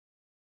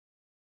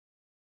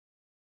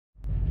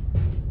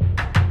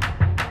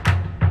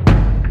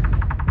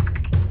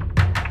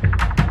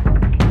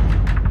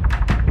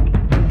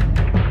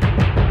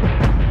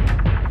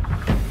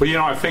Well, you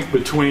know, I think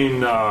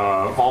between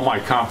all my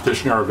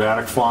competition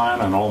aerobatic flying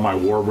and all my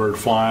warbird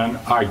flying,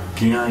 I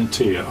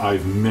guarantee it,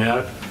 I've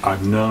met,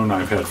 I've known,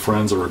 I've had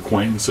friends or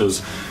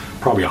acquaintances,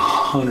 probably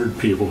 100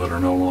 people that are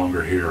no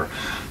longer here.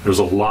 There's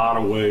a lot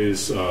of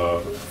ways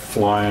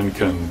flying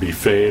can be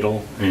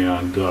fatal,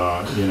 and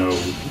you know,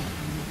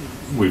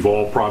 we've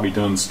all probably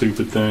done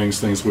stupid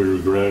things we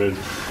regretted.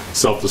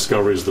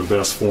 Self-discovery is the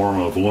best form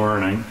of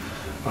learning,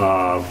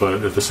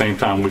 but at the same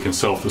time, we can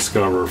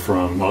self-discover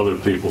from other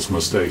people's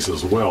mistakes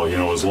as well. You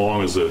know, as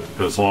long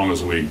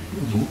as we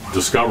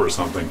discover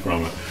something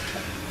from it.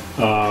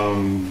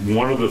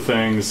 One of the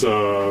things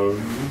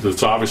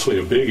that's obviously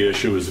a big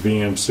issue is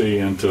VMC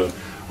into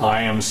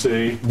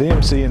IMC.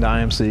 VMC into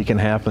IMC can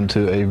happen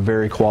to a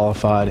very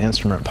qualified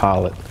instrument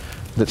pilot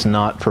that's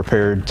not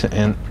prepared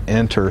to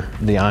enter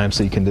the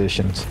IMC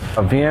conditions.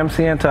 A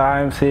VMC into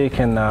IMC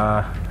can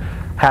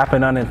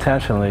happen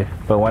unintentionally,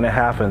 but when it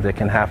happens, it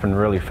can happen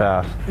really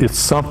fast. It's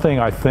something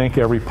I think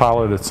every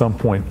pilot at some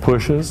point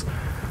pushes,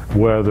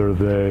 whether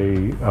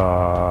they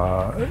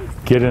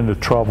get into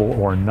trouble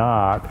or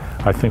not.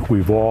 I think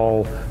we've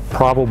all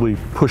probably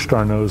pushed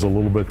our nose a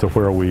little bit to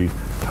where we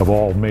have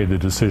all made the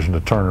decision to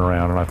turn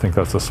around, and I think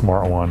that's a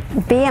smart one.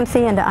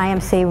 VMC into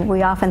IMC,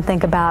 we often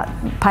think about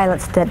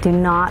pilots that do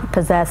not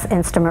possess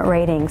instrument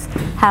ratings.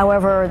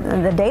 However,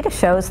 the data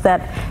shows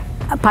that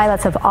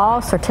pilots of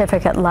all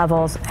certificate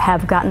levels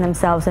have gotten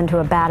themselves into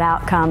a bad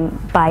outcome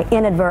by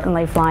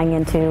inadvertently flying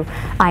into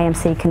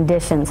IMC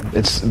conditions.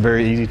 It's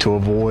very easy to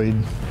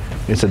avoid.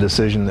 It's a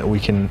decision that we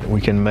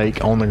can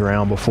make on the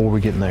ground before we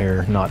get in the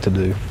air not to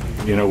do.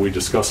 You know, we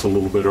discussed a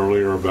little bit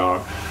earlier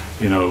about,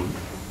 you know,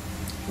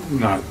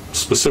 not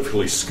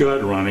specifically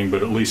scud running,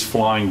 but at least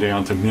flying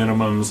down to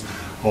minimums,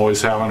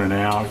 always having an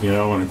out, you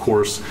know, and of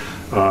course,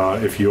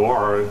 if you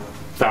are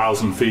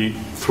 1,000 feet,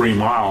 3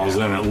 miles,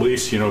 then at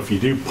least, you know, if you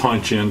do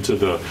punch into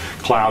the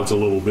clouds a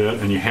little bit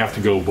and you have to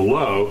go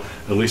below,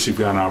 at least you've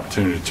got an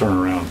opportunity to turn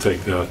around and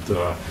take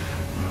that,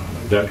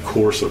 that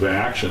course of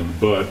action.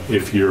 But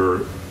if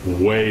you're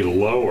way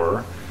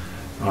lower,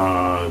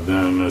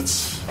 then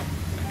it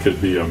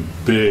could be a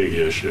big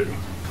issue.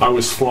 I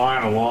was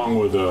flying along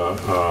with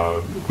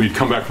we'd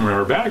come back from an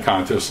aerobatic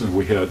contest, and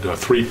we had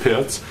 3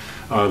 pits.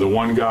 The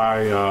one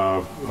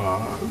guy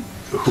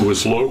who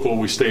was local,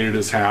 we stayed at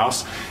his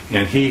house,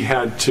 and he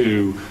had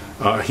to,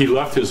 he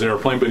left his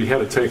airplane, but he had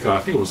to take, I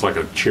think it was like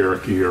a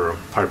Cherokee or a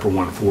Piper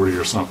 140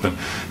 or something,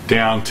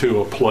 down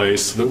to a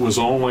place that was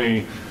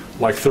only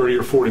like 30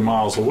 or 40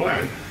 miles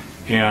away.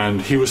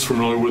 And he was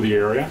familiar with the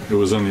area. It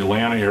was in the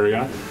Atlanta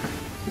area.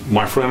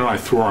 My friend and I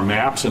threw our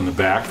maps in the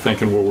back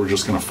thinking, well, we're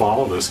just going to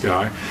follow this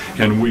guy.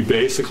 And we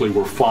basically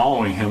were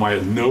following him. I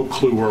had no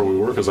clue where we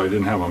were because I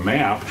didn't have a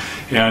map.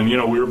 And, you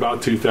know, we were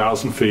about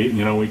 2,000 feet.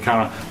 You know, we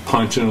kind of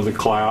punch into the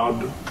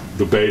cloud,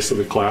 the base of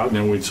the cloud,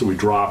 and then so we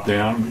drop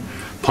down,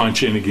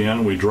 punch in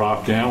again, we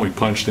drop down, we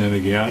punched in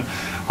again.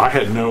 I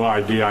had no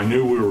idea. I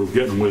knew we were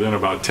getting within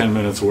about 10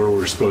 minutes of where we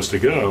were supposed to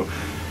go.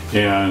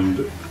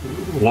 And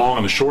long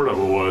and the short of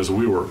it was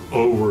we were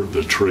over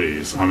the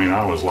trees. I mean,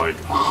 I was like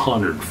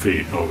 100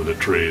 feet over the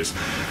trees.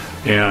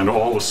 And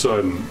all of a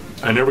sudden,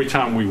 and every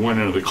time we went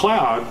into the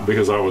cloud,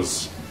 because I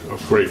was a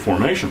great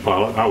formation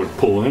pilot, I would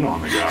pull in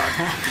on the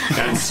guy.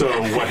 And so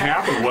what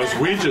happened was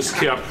we just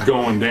kept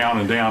going down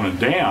and down and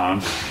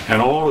down,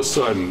 and all of a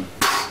sudden,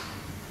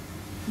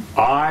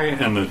 I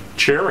and the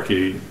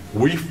Cherokee,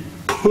 we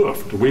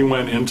poofed. We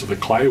went into the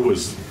cloud. It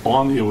was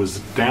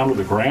down to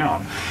the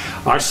ground.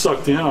 I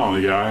sucked in on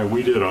the guy.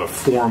 We did a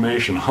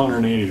formation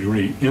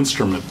 180-degree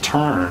instrument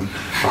turn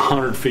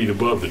 100 feet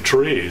above the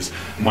trees.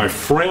 My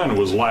friend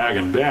was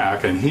lagging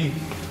back, and he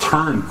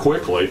turned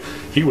quickly.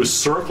 He was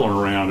circling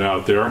around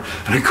out there,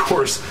 and of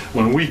course,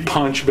 when we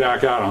punched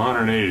back out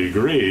 180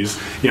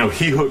 degrees, you know,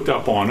 he hooked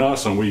up on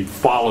us, and we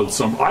followed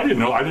some. I didn't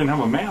know. I didn't have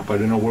a map. I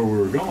didn't know where we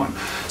were going.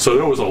 So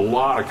there was a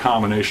lot of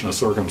combination of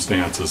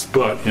circumstances.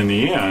 But in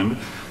the end,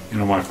 you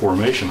know, my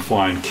formation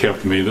flying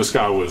kept me. This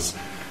guy was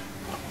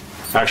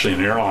actually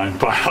an airline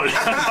pilot.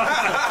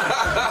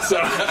 So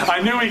I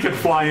knew he could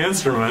fly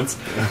instruments.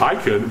 I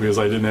couldn't because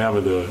I didn't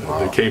have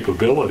the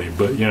capability.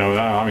 But, you know,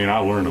 I mean, I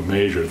learned a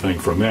major thing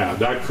from that.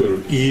 That could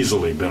have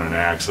easily been an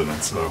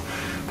accident. So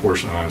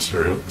fortunately, I'm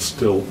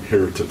still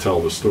here to tell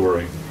the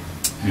story.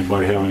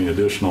 Anybody have any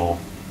additional?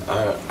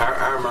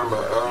 I remember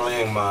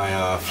early in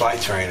my flight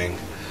training,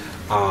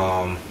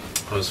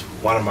 it was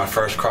one of my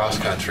first cross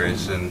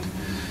countries, and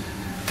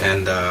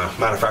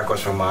matter of fact, was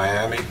from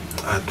Miami.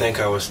 I think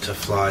I was to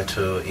fly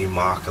to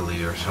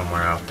Immokalee or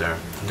somewhere out there.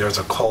 There was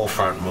a cold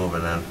front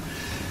moving in,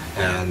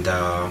 and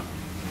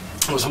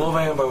it was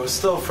moving in, but it was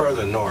still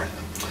further north.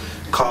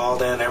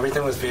 Called in,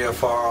 everything was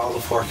VFR, all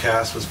the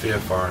forecast was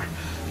VFR.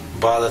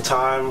 By the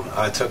time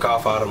I took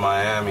off out of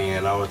Miami,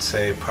 and I would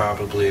say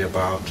probably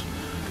about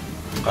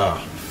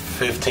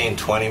 15,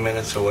 20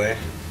 minutes away,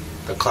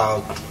 the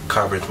cloud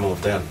coverage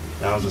moved in.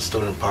 I was a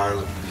student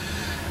pilot.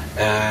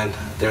 And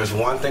there's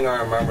one thing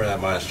I remember that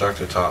my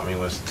instructor taught me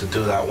was to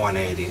do that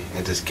 180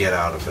 and just get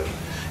out of it.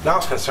 And I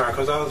was concerned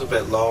because I was a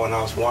bit low and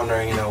I was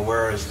wondering, you know,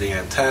 where is the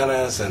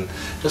antennas? And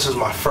this was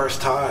my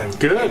first time,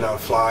 you know,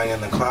 flying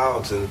in the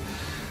clouds. And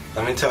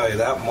let me tell you,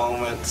 that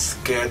moment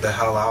scared the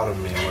hell out of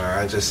me, where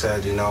I just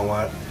said, you know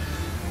what,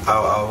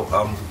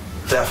 I'm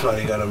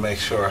definitely going to make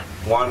sure,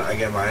 one, I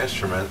get my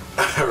instrument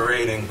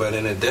rating, but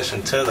in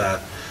addition to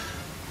that,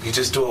 you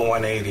just do a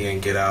 180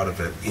 and get out of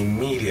it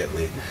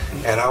immediately.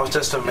 And I was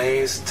just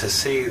amazed to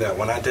see that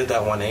when I did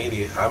that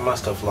 180, I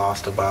must have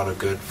lost about a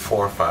good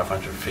 400 or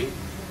 500 feet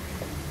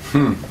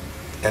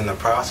in the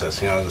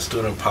process. You know, as a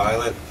student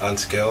pilot,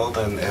 unskilled,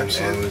 and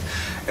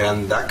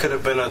that could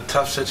have been a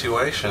tough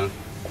situation,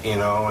 you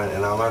know,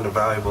 and I learned a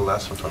valuable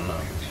lesson from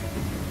that.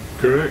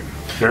 Correct.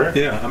 Eric?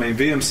 Yeah, I mean,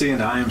 VMC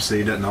and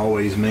IMC doesn't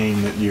always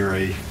mean that you're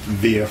a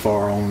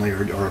VFR only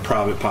or a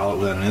private pilot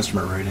without an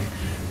instrument rating.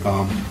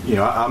 You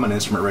know, I'm an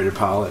instrument rated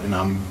pilot, and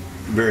I'm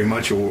very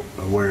much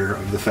aware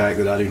of the fact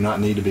that I do not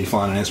need to be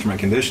flying in instrument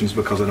conditions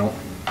because I don't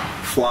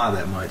fly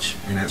that much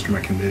in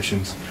instrument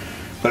conditions.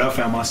 But I've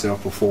found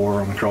myself before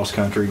on the cross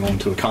country going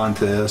to a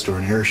contest or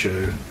an air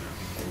show,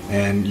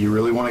 and you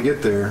really want to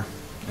get there,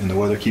 and the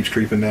weather keeps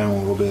creeping down a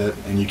little bit,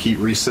 and you keep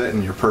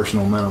resetting your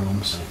personal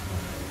minimums.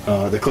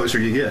 The closer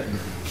you get,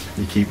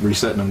 you keep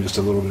resetting them just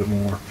a little bit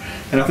more.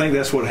 And I think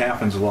that's what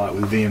happens a lot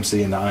with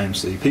VMC and the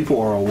IMC. People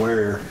are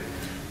aware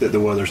that the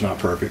weather's not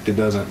perfect. It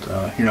doesn't,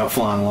 you're not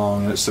flying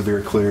along and it's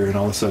severe clear and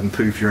all of a sudden,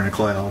 poof, you're in a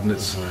cloud and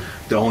it's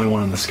the only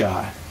one in the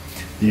sky.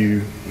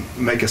 You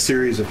make a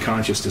series of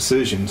conscious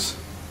decisions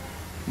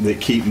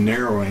that keep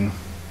narrowing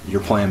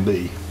your plan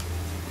B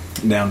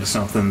down to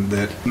something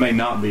that may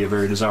not be a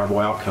very desirable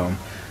outcome.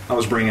 I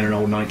was bringing an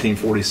old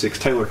 1946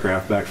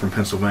 Taylorcraft back from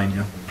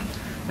Pennsylvania,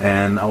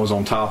 and I was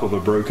on top of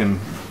a broken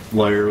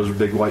layer. It was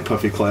big white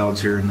puffy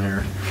clouds here and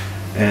there,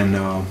 and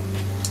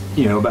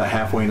you know, about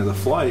halfway into the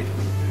flight,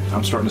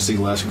 I'm starting to see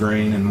less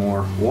green and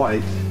more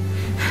white,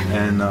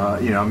 and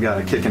you know, I've got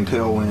a kicking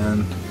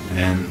tailwind,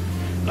 and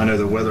I know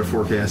the weather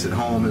forecast at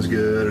home is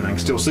good, and I can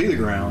still see the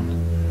ground,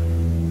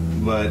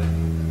 but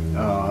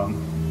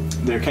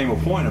there came a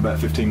point about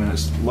 15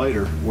 minutes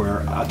later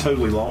where I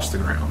totally lost the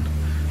ground.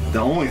 The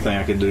only thing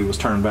I could do was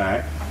turn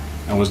back.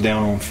 I was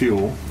down on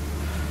fuel,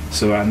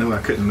 so I knew I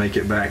couldn't make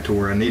it back to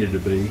where I needed to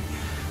be.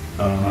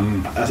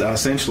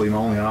 Essentially, my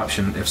only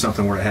option, if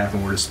something were to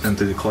happen, were to spin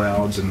through the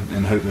clouds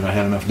and hope that I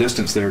had enough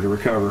distance there to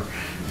recover.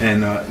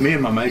 And me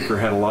and my maker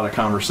had a lot of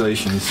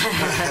conversations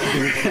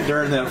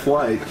during that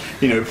flight.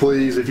 You know,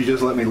 please, if you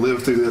just let me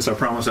live through this, I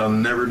promise I'll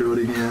never do it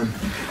again.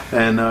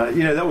 And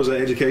you know, that was an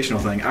educational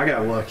thing. I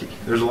got lucky.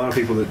 There's a lot of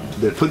people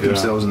that put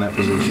themselves in that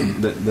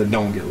position that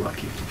don't get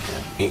lucky.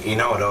 You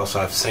know what else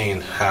I've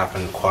seen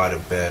happen quite a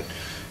bit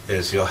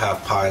is you'll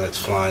have pilots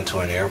flying to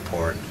an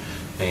airport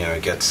and, you know,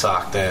 get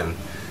socked in,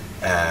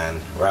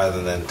 and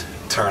rather than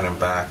turning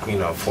back, you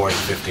know, 40,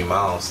 50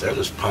 miles, they're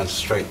just punched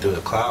straight through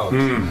the clouds.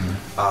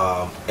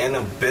 In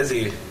a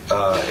busy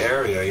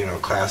area, you know,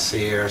 Class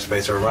C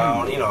airspace, or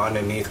around, you know,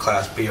 underneath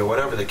Class B or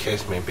whatever the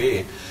case may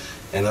be,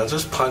 and they'll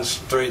just punch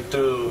straight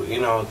through, you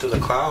know, through the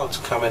clouds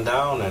coming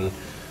down and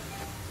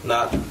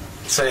not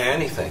say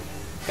anything.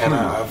 And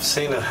I've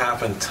seen it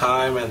happen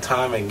time and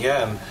time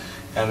again,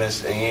 and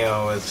it's, you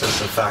know, it's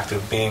just a fact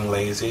of being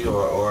lazy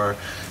or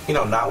you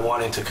know, not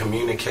wanting to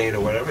communicate or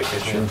whatever it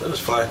is. They'll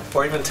just fly,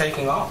 or even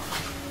taking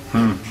off.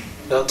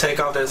 They'll take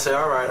off and say,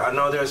 all right, I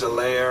know there's a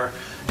layer,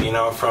 you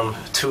know, from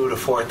 2,000 to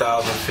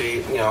 4,000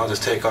 feet, you know, I'll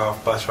just take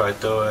off, bust right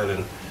through it,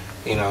 and,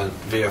 you know,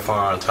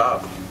 VFR on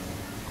top.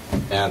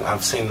 And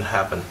I've seen it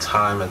happen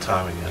time and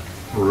time again.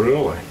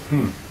 Really?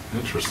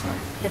 Interesting.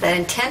 That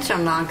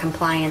intentional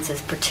noncompliance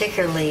is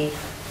particularly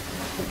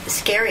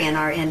scary in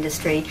our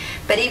industry,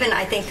 but even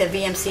I think the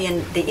VMC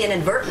and the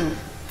inadvertent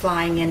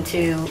flying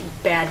into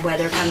bad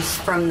weather comes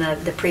from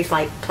the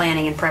pre-flight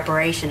planning and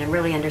preparation and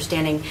really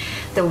understanding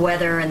the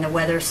weather and the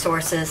weather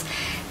sources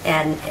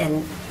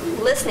and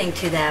listening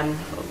to them.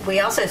 We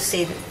also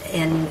see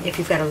if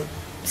you've got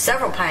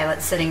several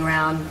pilots sitting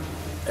around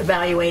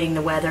evaluating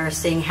the weather,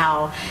 seeing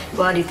how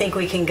well do you think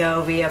we can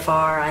go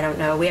VFR, I don't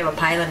know. We have a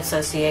pilot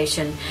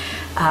association,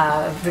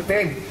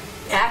 very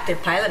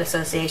active pilot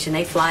association.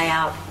 They fly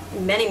out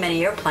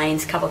many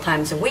airplanes a couple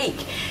times a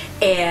week,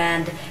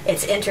 and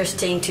it's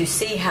interesting to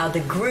see how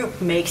the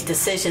group makes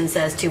decisions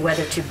as to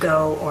whether to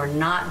go or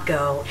not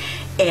go.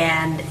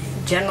 And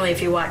generally, if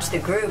you watch the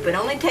group, it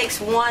only takes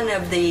one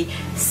of the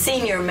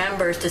senior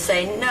members to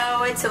say,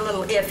 no, it's a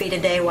little iffy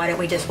today, why don't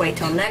we just wait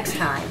till next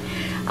time.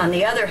 On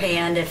the other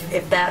hand,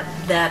 if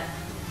the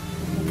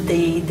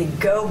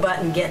go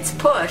button gets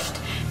pushed,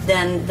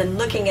 then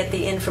looking at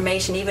the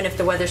information, even if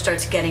the weather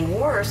starts getting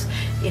worse,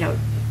 you know,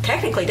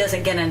 technically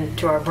doesn't get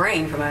into our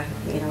brain from a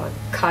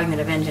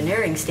cognitive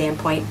engineering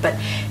standpoint, but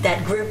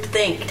that group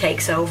think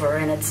takes over,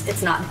 and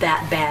it's not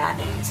that bad.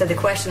 So the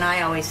question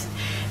I always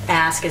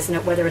ask is,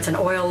 whether it's an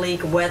oil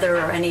leak, weather,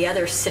 or any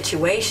other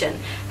situation,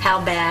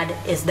 how bad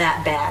is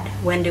that bad?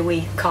 When do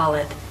we call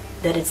it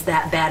that it's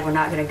that bad, we're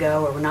not going to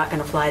go, or we're not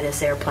going to fly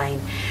this airplane?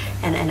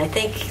 And I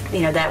think,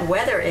 you know, that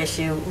weather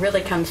issue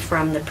really comes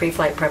from the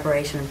pre-flight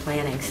preparation and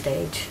planning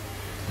stage.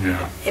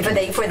 Yeah.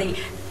 For the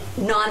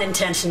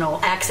non-intentional,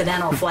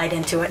 accidental flight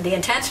into it. The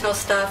intentional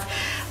stuff,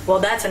 well,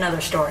 that's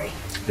another story.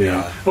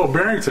 Yeah. Well,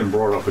 Barrington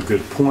brought up a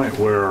good point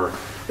where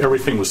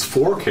everything was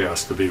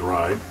forecast to be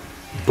right,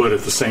 but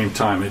at the same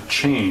time it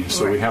changed,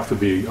 so we have to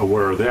be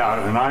aware of that.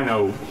 And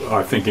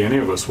I think any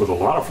of us with a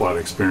lot of flight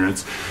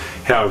experience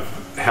have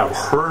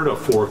heard a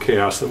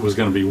forecast that was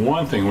going to be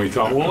one thing. We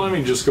thought, well, let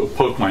me just go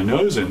poke my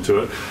nose into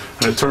it,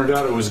 and it turned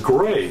out it was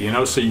great, you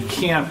know. So you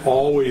can't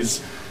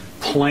always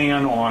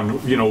plan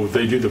on, you know,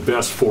 they do the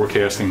best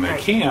forecasting they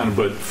can,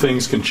 but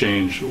things can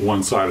change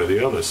one side or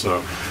the other. So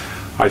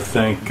I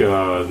think, you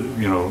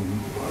know,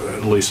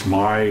 at least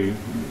my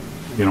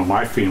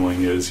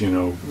feeling is, you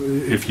know,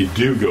 if you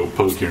do go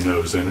poke your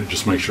nose in it,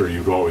 just make sure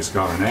you've always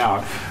got an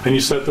out, and you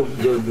set the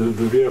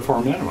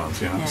VFR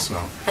minimums, you know. Yeah.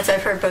 So that's,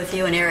 I've heard both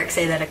you and Eric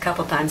say that a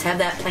couple times. Have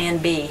that plan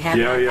B. Have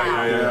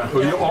yeah.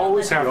 Well, you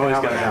always have to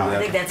have an out. I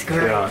think that's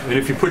great. Yeah, and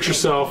if you put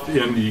yourself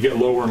in, you get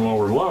lower and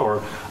lower and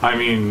lower. I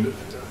mean,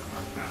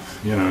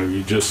 you know,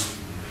 you just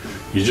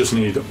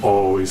need to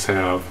always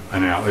have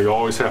an out. You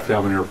always have to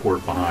have an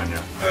airport behind you.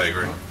 I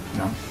agree.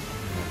 Yeah.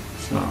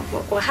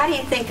 Well, how do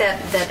you think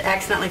that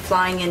accidentally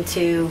flying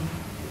into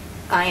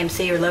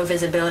IMC or low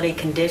visibility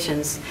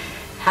conditions,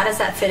 how does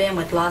that fit in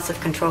with loss of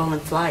control in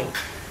flight?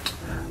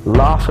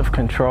 Loss of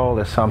control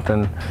is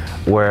something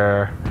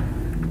where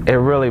it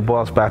really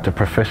boils back to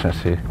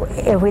proficiency.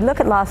 If we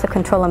look at loss of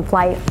control in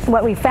flight,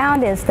 what we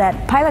found is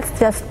that pilots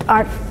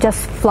aren't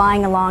just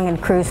flying along in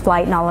cruise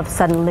flight and all of a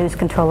sudden lose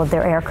control of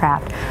their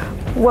aircraft.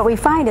 What we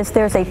find is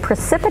there's a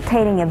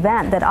precipitating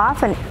event that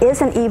often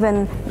isn't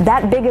even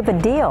that big of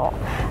a deal,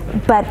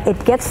 but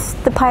it gets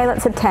the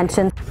pilot's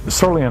attention.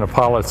 Certainly in a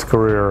pilot's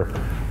career,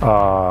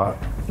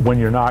 when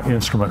you're not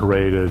instrument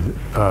rated,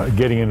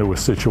 getting into a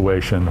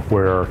situation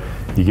where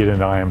you get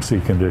into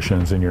IMC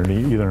conditions and you're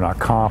either not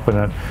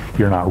competent,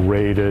 you're not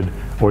rated,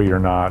 or you're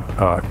not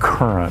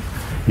current,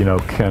 you know,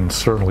 can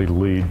certainly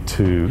lead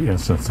to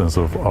instances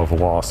of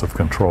loss of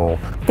control.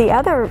 The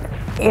other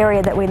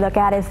area that we look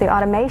at is the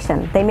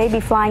automation. They may be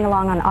flying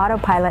along on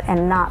autopilot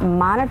and not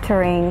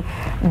monitoring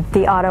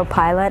the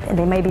autopilot, and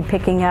they may be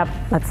picking up,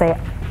 let's say,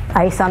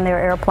 ice on their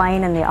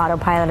airplane, and the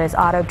autopilot is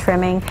auto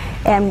trimming,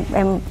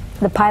 and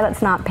the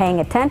pilot's not paying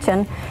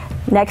attention.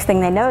 Next thing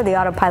they know, the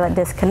autopilot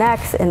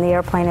disconnects and the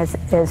airplane is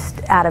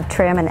out of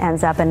trim and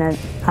ends up in an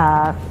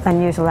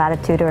unusual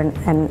attitude or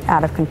an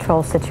out of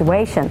control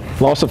situation.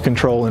 Loss of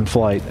control in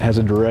flight has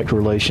a direct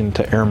relation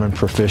to airman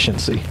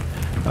proficiency.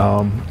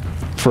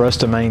 For us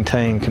to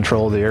maintain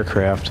control of the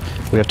aircraft,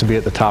 we have to be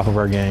at the top of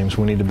our games.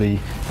 We need to be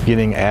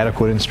getting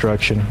adequate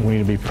instruction. We need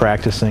to be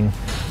practicing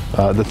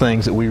the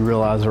things that we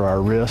realize are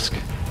our risk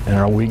and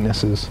our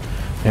weaknesses.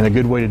 And a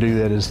good way to do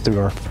that is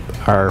through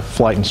our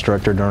flight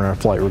instructor during our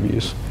flight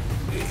reviews.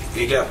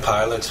 You get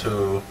pilots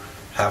who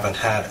haven't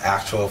had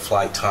actual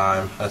flight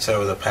time, let's say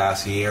over the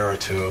past year or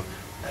two,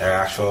 their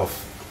actual,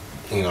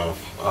 you know,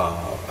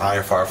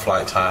 IFR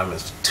flight time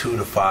is 2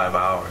 to 5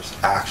 hours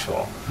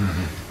actual.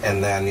 Mm-hmm.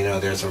 And then, you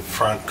know, there's a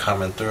front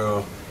coming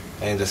through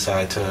and you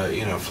decide to,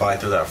 you know, fly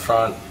through that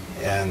front,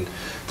 and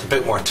it's a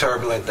bit more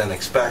turbulent than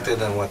expected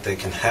than what they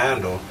can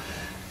handle,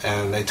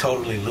 and they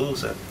totally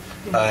lose it.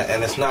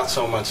 And it's not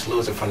so much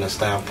losing from the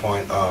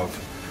standpoint of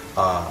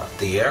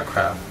the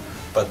aircraft,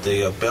 but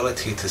the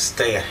ability to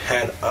stay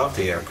ahead of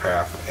the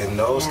aircraft in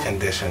those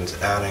conditions,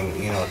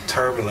 adding, you know,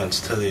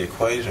 turbulence to the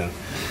equation.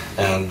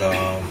 And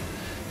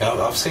you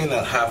know, I've seen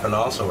that happen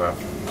also. I've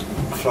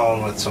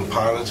flown with some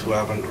pilots who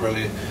haven't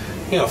really,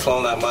 you know,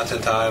 flown that much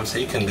into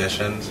IMC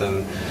conditions,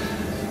 and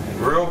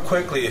real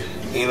quickly,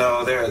 you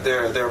know,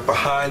 they're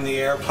behind the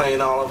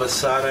airplane all of a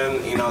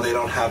sudden. You know, they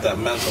don't have that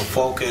mental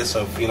focus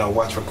of, you know,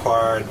 what's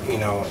required, you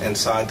know,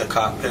 inside the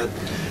cockpit,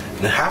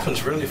 and it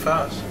happens really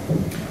fast.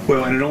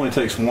 Well, and it only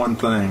takes one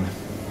thing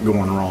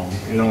going wrong.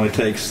 It only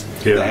takes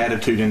the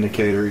attitude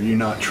indicator, you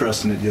not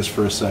trusting it just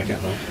for a second.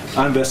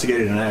 I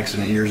investigated an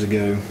accident years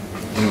ago,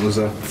 and it was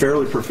a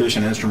fairly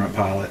proficient instrument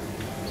pilot.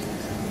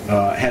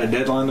 Had a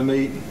deadline to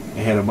meet.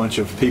 He had a bunch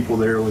of people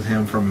there with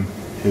him from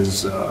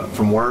his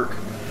from work.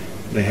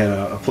 They had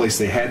a place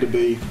they had to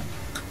be.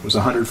 It was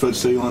 100-foot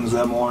ceilings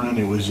that morning.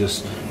 It was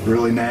just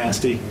really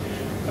nasty.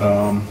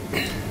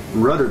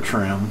 Rudder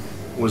trim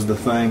was the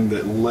thing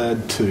that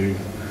led to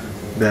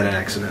that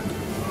accident.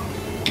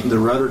 The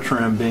rudder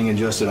trim being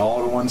adjusted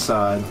all to one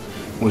side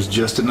was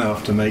just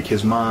enough to make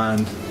his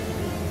mind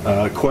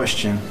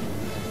question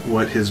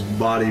what his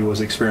body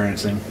was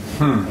experiencing.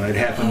 It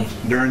happened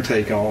during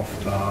takeoff.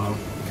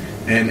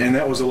 And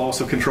that was a loss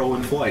of control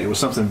in flight. It was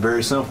something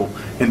very simple.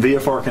 In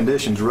VFR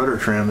conditions, rudder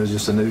trim is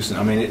just a nuisance.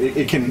 I mean,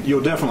 it can,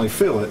 you'll definitely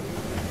feel it.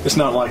 It's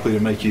not likely to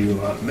make you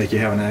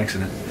have an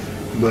accident.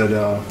 But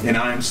in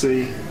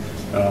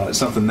IMC,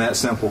 something that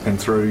simple can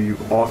throw you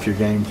off your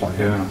game plan.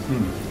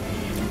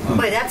 Yeah.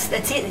 Boy,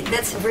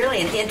 that's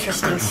really an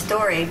interesting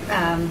story.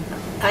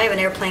 I have an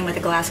airplane with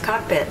a glass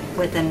cockpit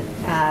with an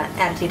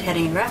attitude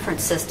heading and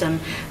reference system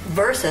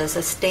versus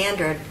a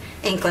standard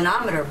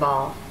inclinometer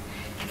ball.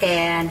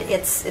 and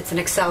it's an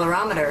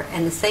accelerometer.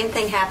 And the same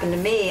thing happened to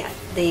me.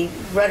 The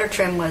rudder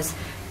trim was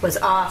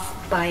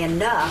off by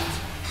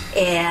enough,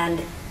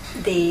 and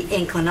the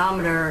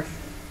inclinometer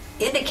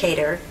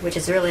indicator, which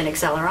is really an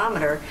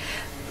accelerometer,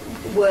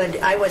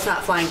 I was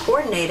not flying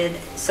coordinated,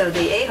 so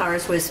the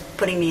AHRS was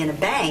putting me in a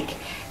bank,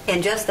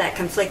 and just that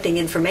conflicting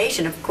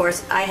information. Of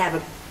course, I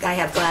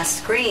have glass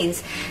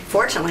screens.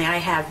 Fortunately, I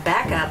have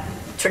backup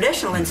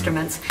traditional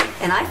instruments,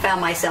 and I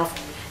found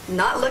myself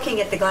not looking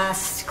at the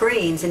glass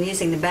screens and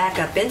using the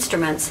backup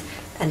instruments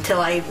until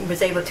I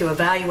was able to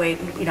evaluate,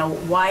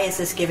 why is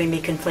this giving me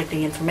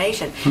conflicting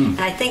information? And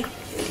I think,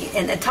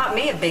 and it taught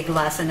me a big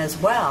lesson as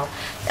well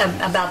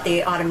about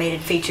the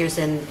automated features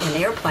in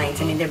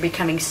airplanes. I mean, they're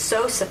becoming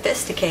so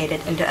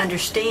sophisticated, and to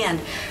understand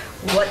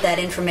what that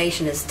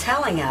information is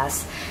telling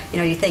us,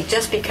 you think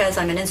just because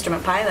I'm an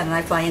instrument pilot and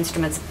I fly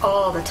instruments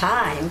all the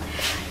time,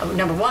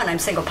 number one, I'm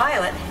single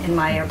pilot in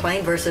my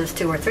airplane versus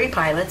 2 or 3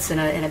 pilots in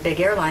a big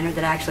airliner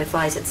that actually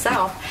flies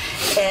itself.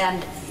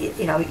 And,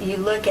 you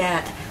look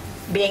at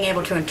being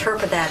able to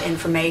interpret that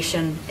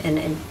information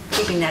and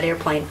keeping that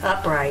airplane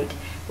upright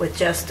with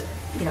just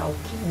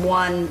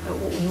one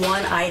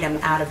item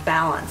out of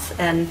balance.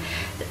 And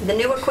the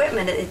new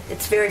equipment,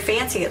 it's very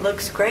fancy, it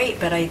looks great,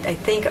 but I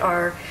think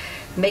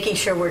making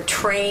sure we're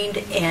trained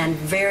and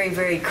very,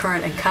 very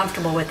current and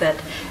comfortable with it,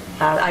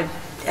 I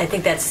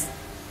think that's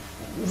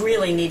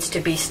really needs to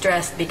be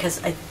stressed,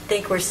 because I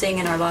think we're seeing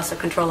in our loss of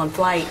control in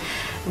flight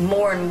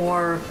more and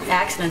more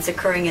accidents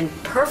occurring in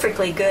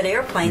perfectly good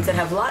airplanes that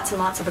have lots and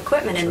lots of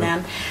equipment in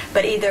them,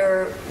 but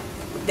either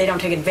they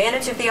don't take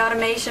advantage of the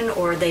automation,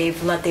 or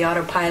they've let the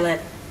autopilot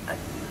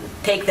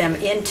take them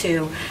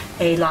into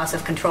a loss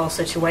of control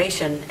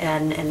situation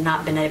and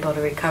not been able to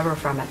recover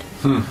from it.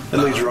 That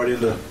leads right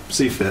into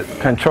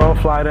CFIT. Control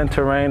flight and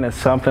terrain is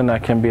something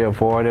that can be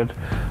avoided,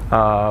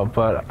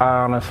 but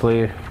I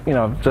honestly,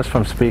 just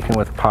from speaking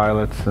with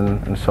pilots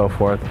and so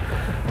forth,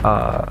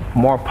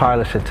 more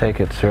pilots should take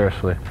it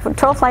seriously.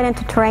 Control flight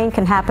into terrain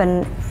can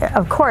happen,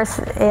 of course,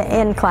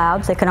 in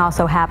clouds. It can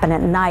also happen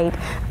at night,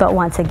 but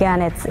once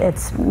again,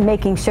 it's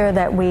making sure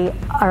that we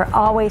are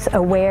always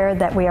aware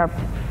that we are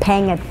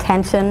paying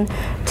attention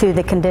to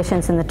the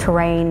conditions in the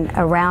terrain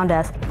around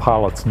us.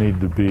 Pilots need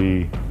to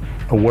be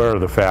aware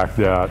of the fact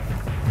that,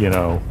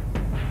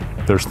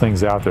 there's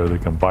things out there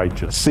that can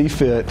bite you.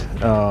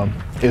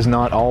 CFIT is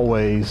not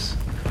always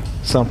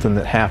something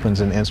that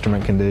happens in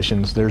instrument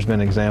conditions. There's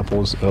been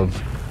examples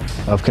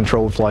of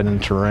controlled flight in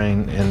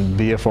terrain and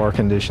VFR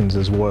conditions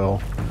as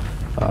well.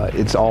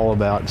 It's all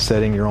about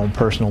setting your own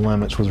personal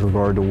limits with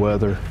regard to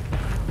weather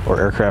or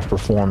aircraft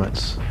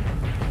performance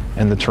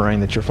and the terrain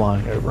that you're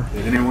flying over.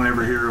 Did anyone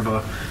ever hear of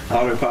a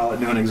autopilot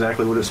doing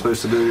exactly what it's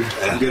supposed to do?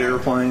 A good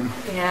airplane?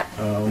 Yeah.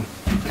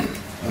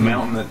 A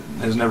mountain that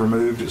has never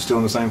moved, it's still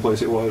in the same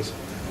place it was.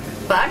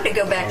 Well, I'm going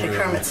to go back to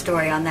Kermit's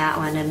story on that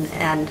one,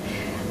 and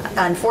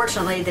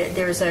unfortunately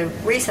there's a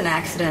recent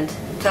accident,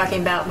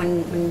 talking about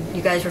when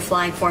you guys were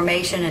flying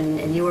formation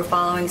and you were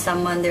following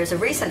someone. There's a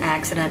recent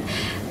accident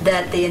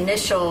that the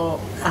initial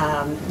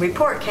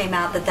report came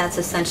out that that's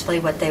essentially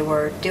what they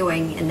were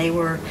doing, and they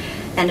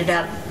ended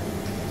up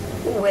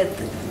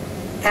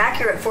with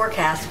accurate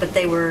forecasts, but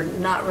they were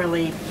not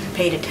really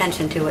paid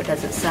attention to, it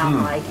doesn't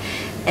sound like.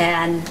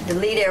 And the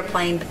lead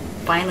airplane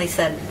finally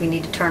said, we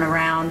need to turn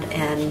around,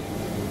 and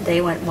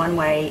they went one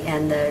way,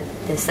 and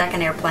the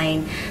second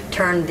airplane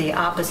turned the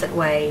opposite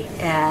way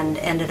and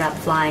ended up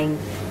flying,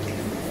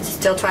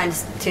 still trying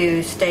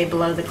to stay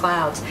below the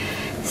clouds,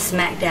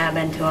 smack dab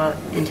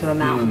into a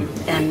mountain.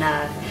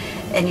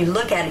 And you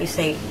look at it, you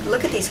say,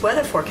 look at these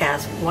weather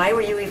forecasts. Why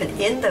were you even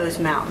in those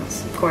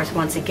mountains? Of course,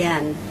 once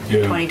again,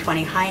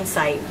 20/20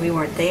 hindsight, we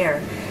weren't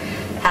there.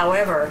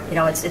 However,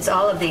 it's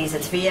all of these.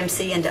 It's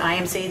VMC and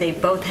IMC. They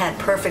both had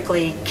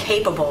perfectly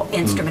capable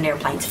instrument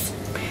airplanes.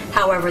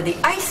 However, the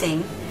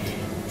icing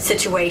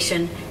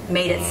situation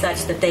made it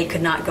such that they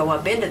could not go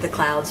up into the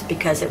clouds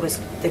because it was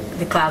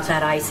the clouds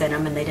had ice in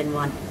them, and they didn't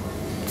want.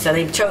 So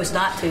they chose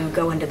not to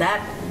go into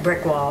that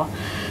brick wall.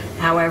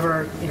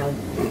 However,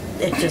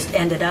 it just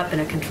ended up in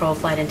a controlled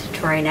flight into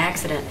terrain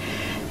accident.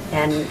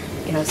 And,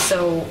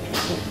 so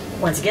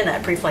once again,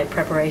 that pre-flight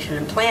preparation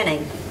and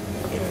planning,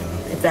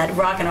 if that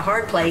rock in a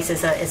hard place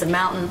is a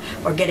mountain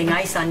or getting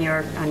ice on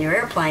your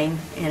airplane,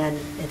 and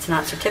it's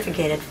not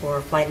certificated for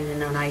flight in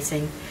unknown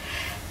icing,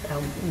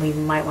 we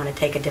might want to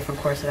take a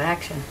different course of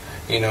action.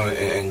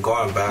 And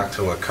going back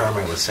to what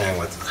Kermit was saying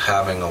with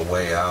having a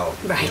way out,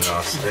 right.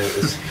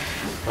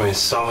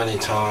 So many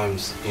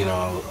times,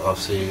 I'll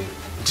see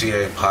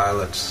GA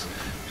pilots,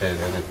 and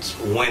it's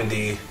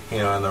windy,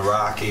 in the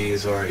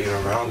Rockies or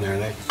around there,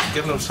 and they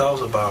give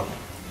themselves about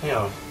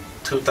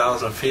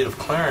 2,000 feet of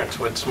clearance,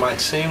 which might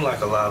seem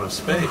like a lot of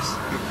space.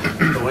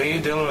 But when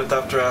you're dealing with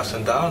updrafts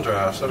and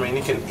downdrafts,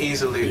 you can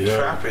easily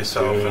trap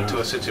yourself into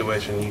a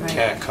situation you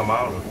can't come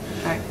out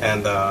of. Right.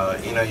 And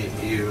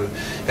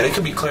and it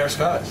could be clear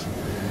skies,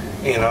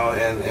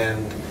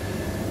 and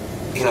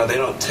they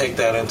don't take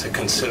that into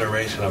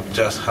consideration of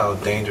just how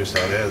dangerous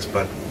that is,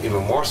 but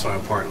even more so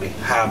importantly,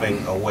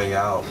 having a way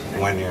out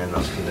when you're in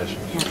those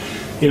conditions.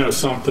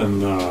 something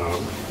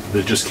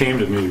that just came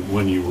to me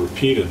when you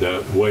repeated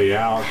that way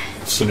out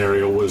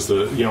scenario was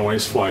when I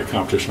used to fly a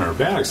competition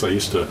aerobatics,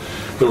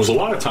 there was a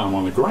lot of time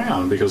on the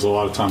ground because a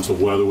lot of times the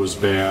weather was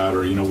bad,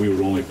 or, we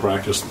would only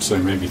practice, say,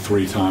 maybe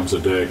 3 times a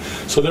day.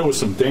 So there was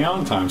some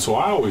downtime. So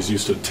I always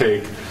used to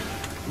take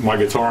my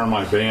guitar and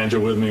my banjo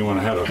with me when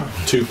I had a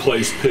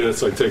 2-place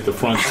pits. I'd take the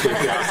front stick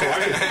out, so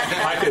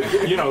I could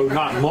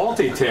not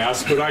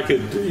multitask, but I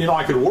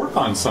could work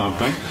on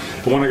something.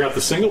 And when I got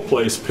the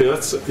single-place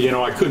pits,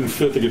 I couldn't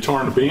fit the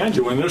guitar and the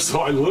banjo in there, so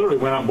I literally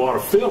went out and bought a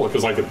fiddle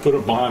because I could put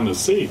it behind the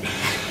seat.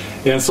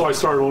 And so I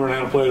started learning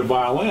how to play the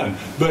violin.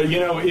 But,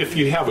 if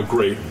you have a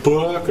great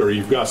book or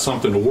you've got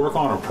something to work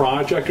on, a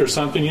project or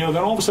something, then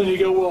all of a sudden you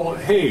go, well,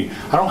 hey,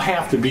 I don't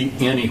have to be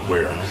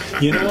anywhere.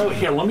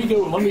 Here, let me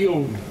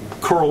go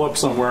curl up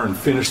somewhere and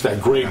finish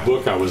that great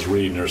book I was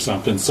reading or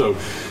something. So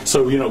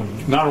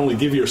not only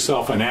give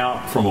yourself an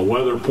out from a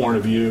weather point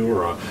of view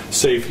or a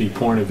safety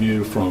point of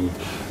view from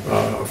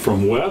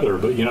weather,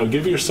 but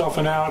give yourself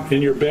an out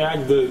in your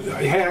bag that,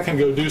 hey, I can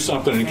go do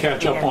something and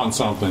catch up on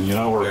something,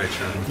 or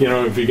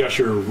if you got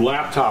your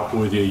laptop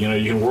with you,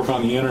 you can work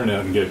on the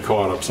internet and get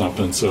caught up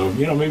something. So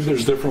maybe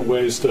there's different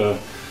ways to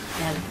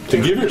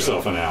give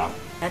yourself an out.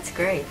 That's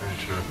great.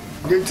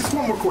 Just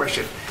one more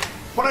question.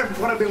 What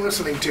I've been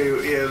listening to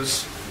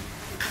is,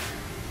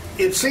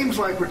 it seems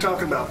like we're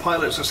talking about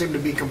pilots that seem to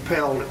be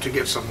compelled to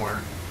get somewhere.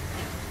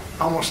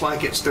 Almost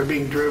like they're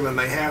being driven,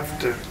 they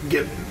have to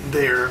get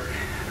there.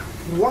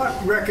 What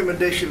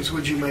recommendations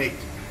would you make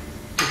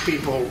to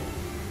people,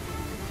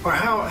 or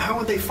how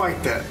would they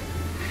fight that?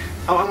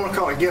 I want to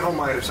call it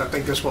get-home-itis. I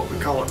think that's what we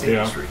call it in the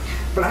industry.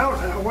 But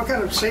what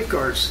kind of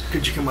safeguards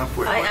could you come up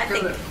with? I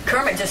think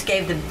Kermit just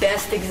gave the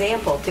best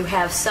example, to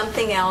have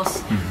something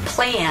else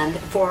planned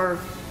for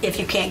if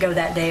you can't go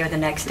that day or the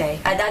next day.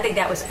 I think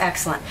that was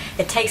excellent.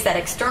 It takes that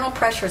external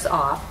pressures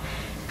off.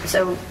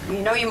 So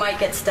you might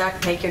get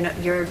stuck. Take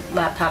your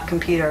laptop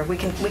computer. We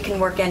can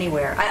work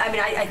anywhere.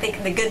 I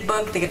think the good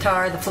book, the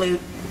guitar, the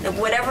flute,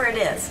 whatever it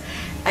is,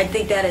 I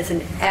think that is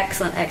an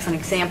excellent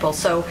example.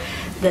 So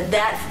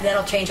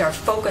that'll change our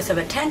focus of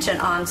attention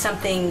on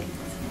something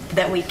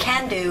that we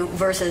can do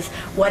versus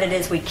what it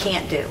is we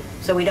can't do.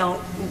 So we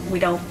don't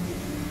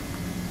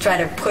try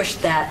to push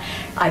that.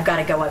 I've got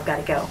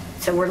to go.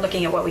 So we're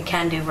looking at what we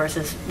can do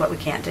versus what we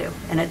can't do,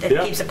 and it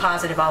keeps it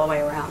positive all the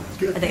way around.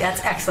 Good. I think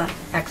that's excellent.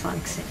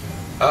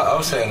 I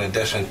would say, in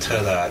addition to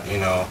that,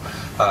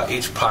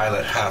 each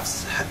pilot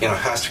has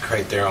to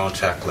create their own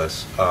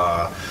checklist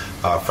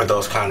for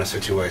those kind of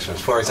situations.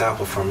 For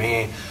example, for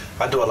me,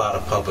 I do a lot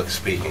of public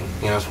speaking.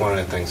 It's one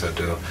of the things I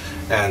do.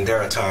 And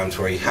there are times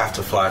where you have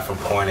to fly from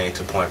point A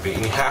to point B,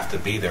 and you have to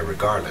be there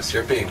regardless.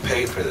 You're being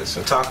paid for this.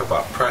 So talk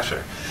about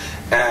pressure.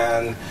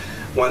 And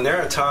when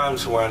there are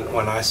times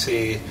when I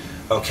see,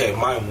 okay,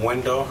 my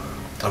window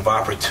of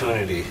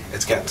opportunity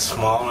is getting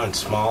smaller and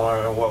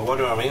smaller. Well, what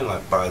do I mean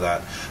by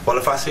that? Well,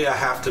 if I see I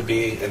have to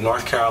be in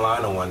North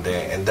Carolina one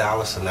day and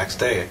Dallas the next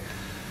day,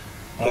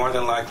 more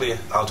than likely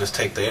I'll just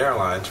take the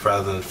airlines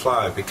rather than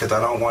fly, because I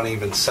don't want to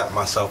even set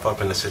myself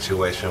up in a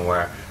situation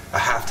where I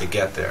have to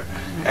get there.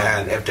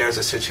 And if there's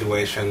a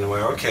situation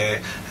where,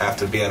 okay, I have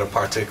to be at a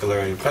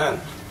particular event,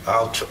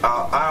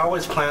 I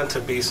always plan to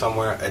be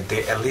somewhere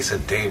at least a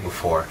day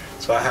before,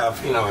 so I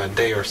have a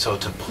day or so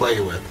to play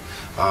with,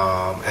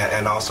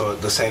 and also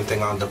the same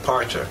thing on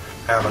departure.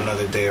 I have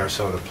another day or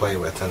so to play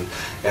with,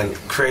 and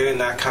creating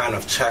that kind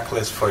of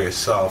checklist for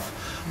yourself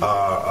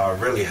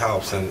really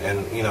helps. And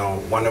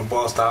when it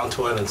boils down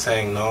to it, and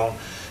saying no,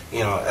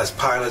 as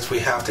pilots, we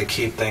have to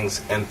keep things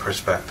in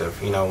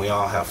perspective. We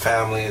all have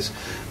families,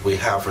 we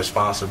have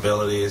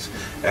responsibilities,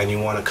 and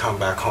you want to come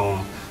back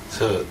home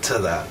to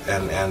that,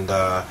 and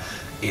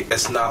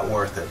it's not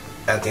worth it.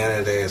 At the end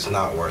of the day, it's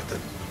not worth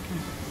it.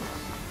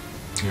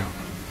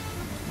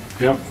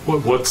 Yeah.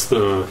 What's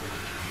the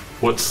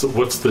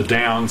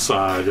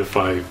downside if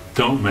I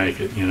don't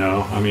make it?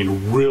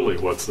 Really,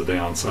 what's the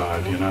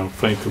downside?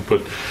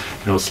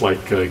 It's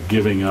like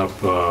giving up,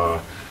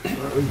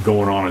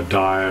 going on a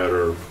diet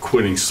or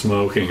quitting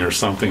smoking or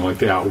something like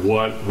that.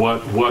 What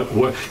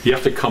you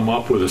have to come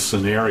up with a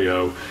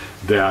scenario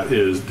that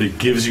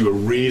gives you a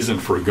reason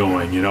for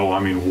going.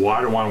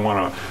 Why do I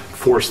want to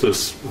force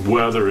this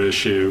weather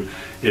issue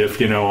if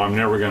I'm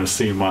never going to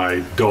see my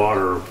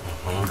daughter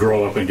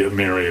grow up and get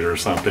married or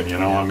something?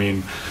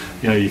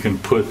 You can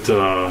put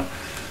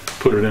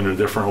it in a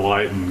different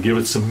light and give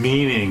it some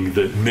meaning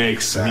that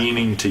makes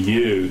meaning to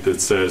you,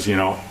 that says,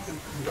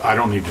 I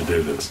don't need to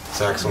do this.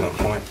 That's an excellent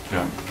point.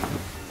 Yeah.